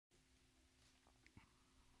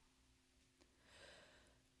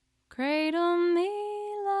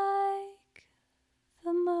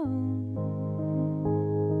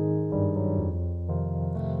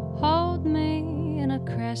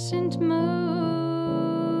crescent mood.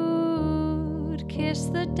 Kiss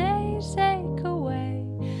the day's ache away,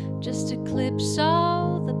 just eclipse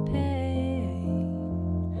all the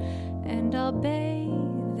pain, and I'll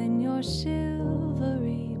bathe in your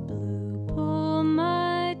silvery blue. Pull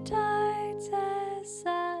my tides as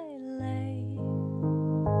I lay.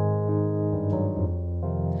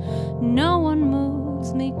 No one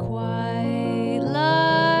moves me quite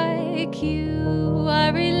like you.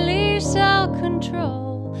 I release all control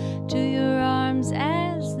to your arms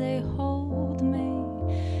as they hold me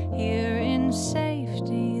here in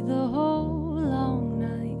safety the whole long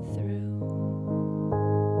night through.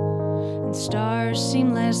 And stars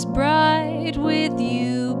seem less bright with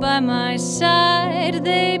you by my side.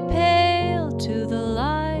 They pale to the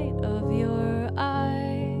light of your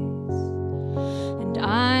eyes. And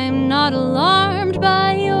I'm not alarmed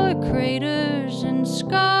by your craters and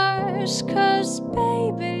scars, 'cause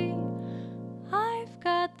baby, I've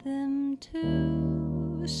got them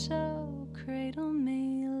too. So cradle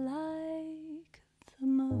me like the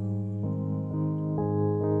moon.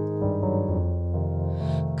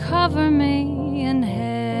 Cover me in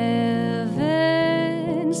heaven's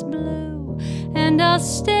blue, and I'll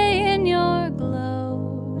stay in your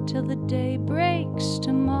glow till the day breaks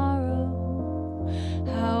tomorrow.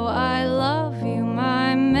 How I love you,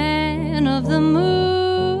 my man of the moon.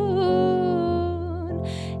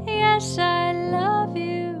 Yes, I love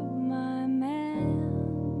you, my man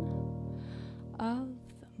of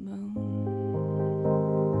the moon.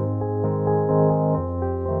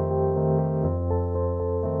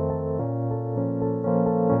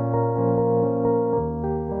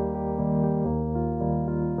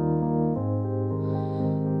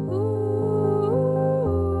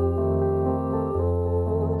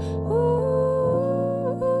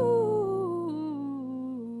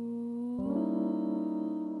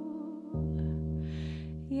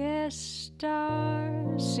 Yes,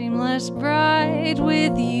 stars seem less bright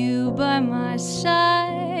with you by my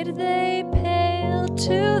side. They pale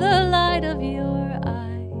to the light of your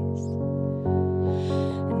eyes.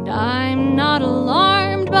 And I'm not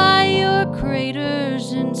alarmed by your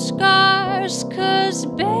craters and scars, 'cause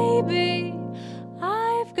baby,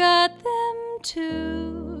 I've got them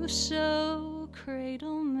too. So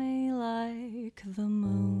cradle me like the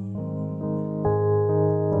moon.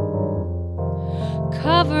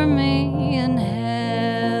 Cover me in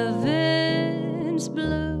heaven's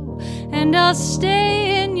blue, and I'll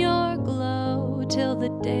stay in your glow till the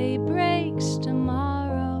day breaks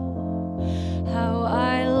tomorrow. How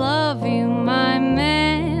I love you, my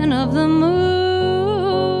man of the moon.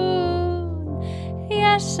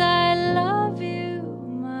 Yes, I love you,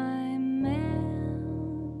 my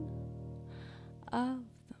man of